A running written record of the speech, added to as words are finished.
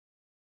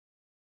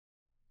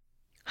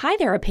Hi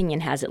there,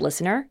 Opinion Has It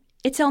listener.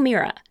 It's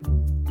Elmira.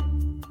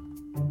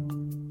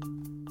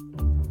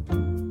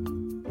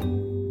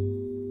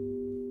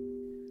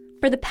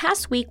 For the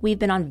past week, we've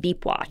been on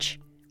Veep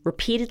Watch,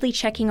 repeatedly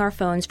checking our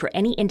phones for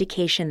any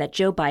indication that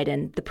Joe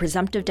Biden, the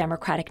presumptive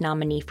Democratic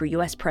nominee for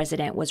U.S.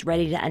 president, was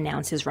ready to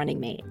announce his running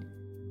mate.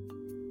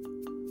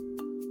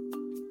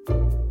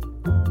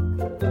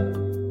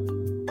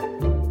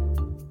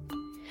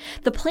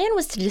 The plan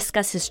was to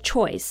discuss his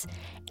choice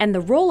and the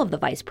role of the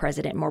vice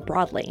president more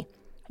broadly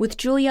with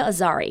Julia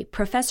Azari,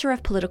 professor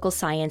of political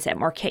science at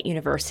Marquette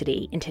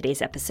University, in today's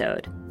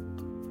episode.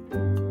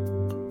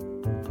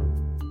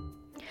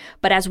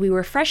 But as we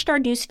refreshed our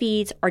news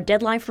feeds, our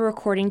deadline for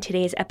recording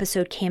today's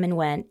episode came and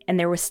went, and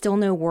there was still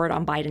no word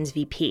on Biden's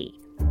VP.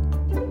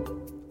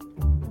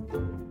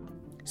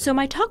 So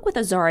my talk with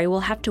Azari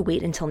will have to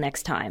wait until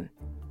next time.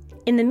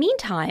 In the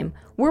meantime,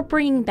 we're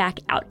bringing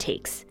back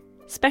Outtakes,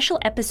 special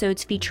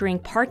episodes featuring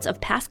parts of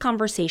past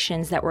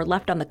conversations that were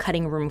left on the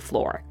cutting room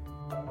floor.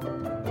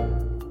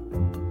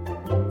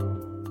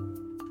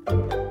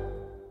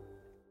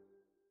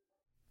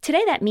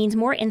 Today, that means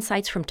more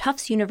insights from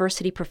Tufts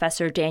University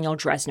professor Daniel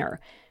Drezner,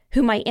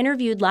 whom I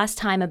interviewed last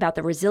time about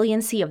the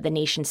resiliency of the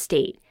nation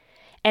state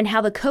and how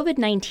the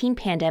COVID-19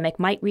 pandemic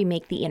might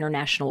remake the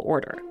international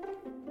order.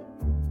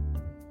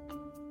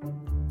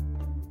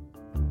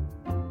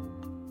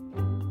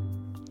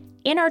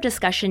 In our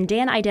discussion,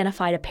 Dan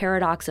identified a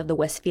paradox of the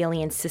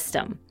Westphalian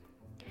system.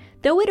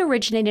 Though it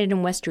originated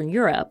in Western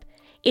Europe,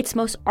 its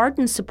most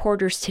ardent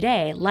supporters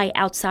today lie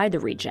outside the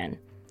region.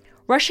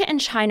 Russia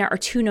and China are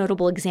two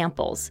notable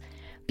examples.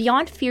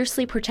 Beyond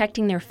fiercely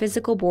protecting their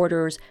physical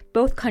borders,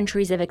 both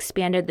countries have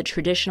expanded the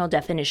traditional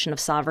definition of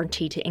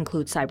sovereignty to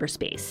include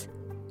cyberspace.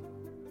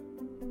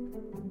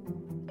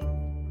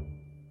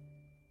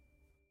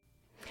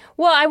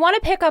 Well, I want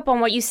to pick up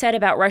on what you said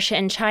about Russia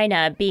and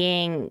China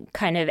being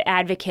kind of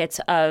advocates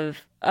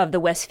of the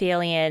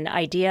Westphalian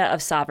idea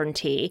of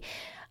sovereignty.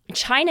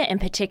 China, in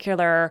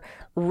particular,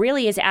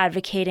 really is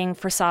advocating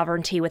for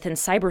sovereignty within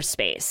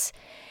cyberspace.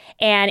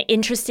 And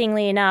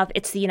interestingly enough,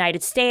 it's the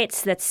United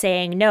States that's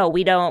saying, no,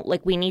 we don't,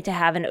 we need to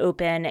have an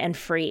open and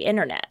free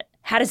internet.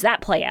 How does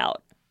that play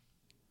out?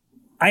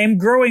 I am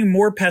growing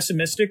more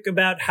pessimistic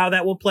about how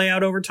that will play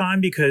out over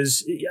time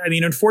because,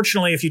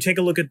 unfortunately, if you take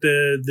a look at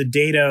the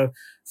data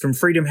from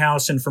Freedom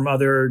House and from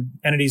other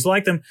entities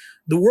like them,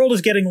 the world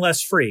is getting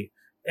less free.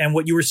 And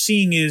what you are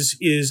seeing is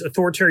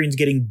authoritarians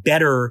getting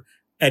better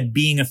at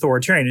being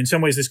authoritarian. In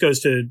some ways, this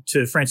goes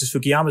to Francis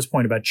Fukuyama's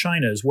point about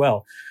China as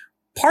well.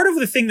 Part of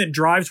the thing that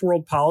drives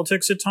world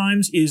politics at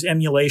times is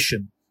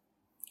emulation.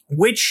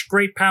 Which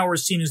great power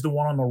is seen as the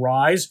one on the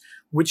rise?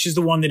 Which is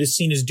the one that is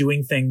seen as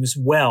doing things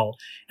well?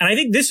 And I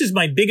think this is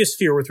my biggest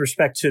fear with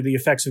respect to the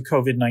effects of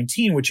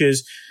COVID-19, which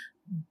is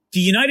the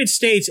United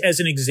States, as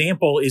an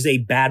example, is a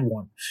bad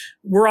one.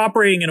 We're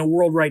operating in a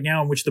world right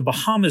now in which the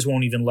Bahamas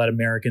won't even let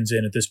Americans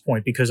in at this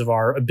point because of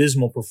our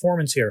abysmal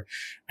performance here.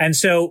 And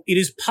so it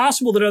is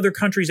possible that other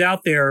countries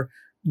out there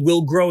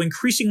will grow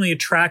increasingly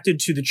attracted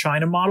to the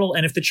China model.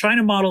 And if the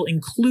China model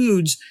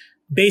includes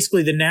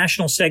basically the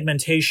national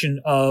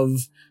segmentation of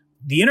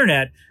the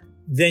internet,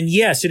 then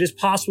yes, it is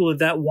possible that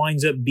that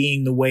winds up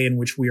being the way in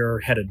which we are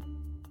headed.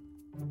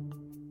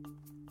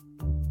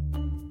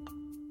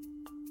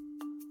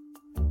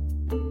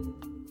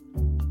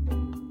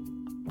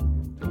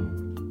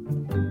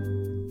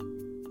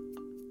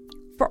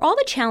 For all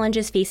the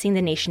challenges facing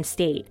the nation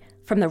state,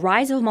 from the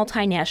rise of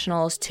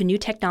multinationals to new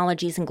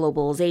technologies and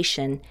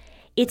globalization,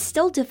 it's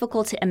still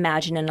difficult to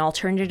imagine an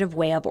alternative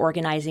way of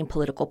organizing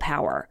political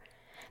power.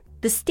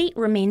 The state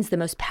remains the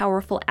most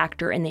powerful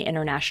actor in the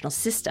international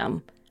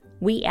system.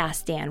 We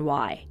asked Dan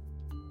why.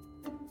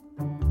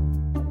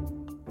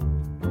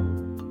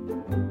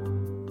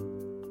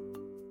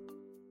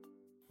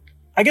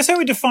 I guess I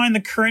would define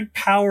the current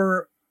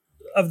power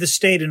of the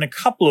state in a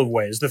couple of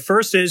ways. The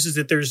first is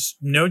that there's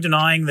no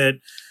denying that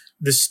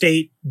the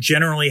state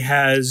generally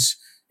has,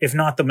 if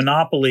not the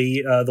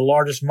monopoly, the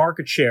largest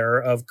market share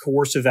of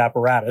coercive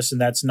apparatus, and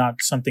that's not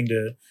something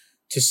to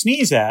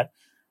sneeze at.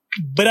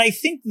 But I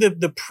think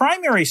the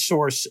primary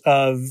source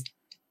of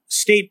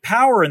state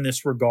power in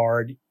this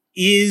regard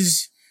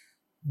is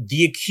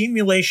the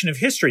accumulation of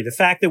history. The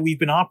fact that we've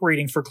been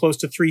operating for close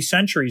to 3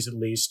 centuries at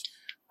least,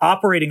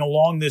 operating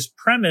along this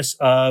premise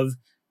of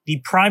the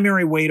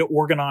primary way to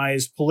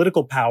organize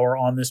political power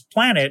on this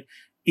planet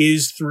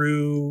is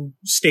through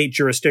state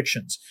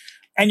jurisdictions.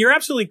 And you're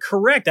absolutely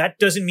correct. That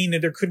doesn't mean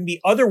that there couldn't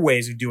be other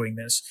ways of doing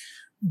this.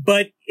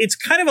 But it's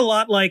kind of a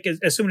lot like,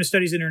 as someone who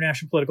studies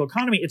international political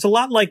economy, it's a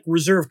lot like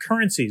reserve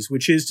currencies,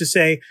 which is to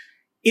say,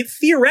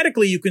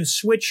 theoretically, you can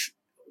switch,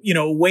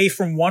 away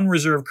from one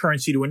reserve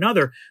currency to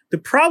another. The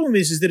problem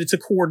is that it's a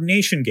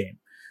coordination game.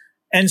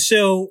 And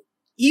so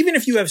even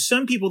if you have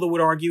some people that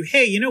would argue,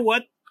 hey, you know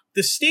what?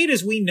 The state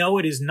as we know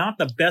it is not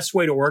the best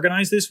way to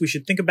organize this. We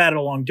should think about it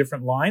along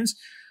different lines.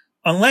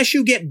 Unless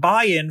you get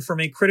buy-in from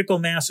a critical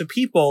mass of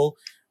people,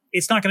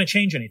 it's not going to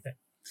change anything.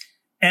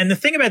 And the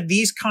thing about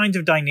these kinds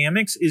of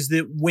dynamics is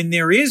that when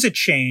there is a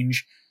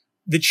change,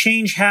 the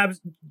change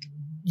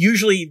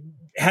usually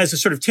has a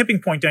sort of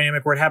tipping point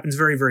dynamic where it happens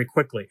very, very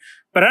quickly.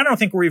 But I don't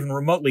think we're even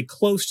remotely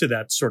close to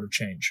that sort of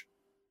change.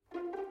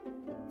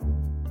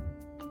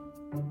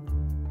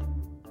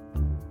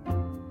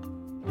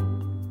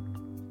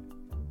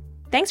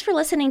 Thanks for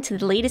listening to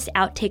the latest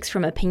outtakes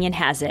from Opinion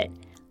Has It.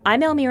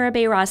 I'm Elmira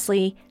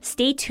Bay-Rossley.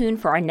 Stay tuned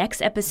for our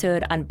next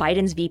episode on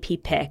Biden's VP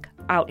pick,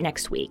 out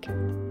next week.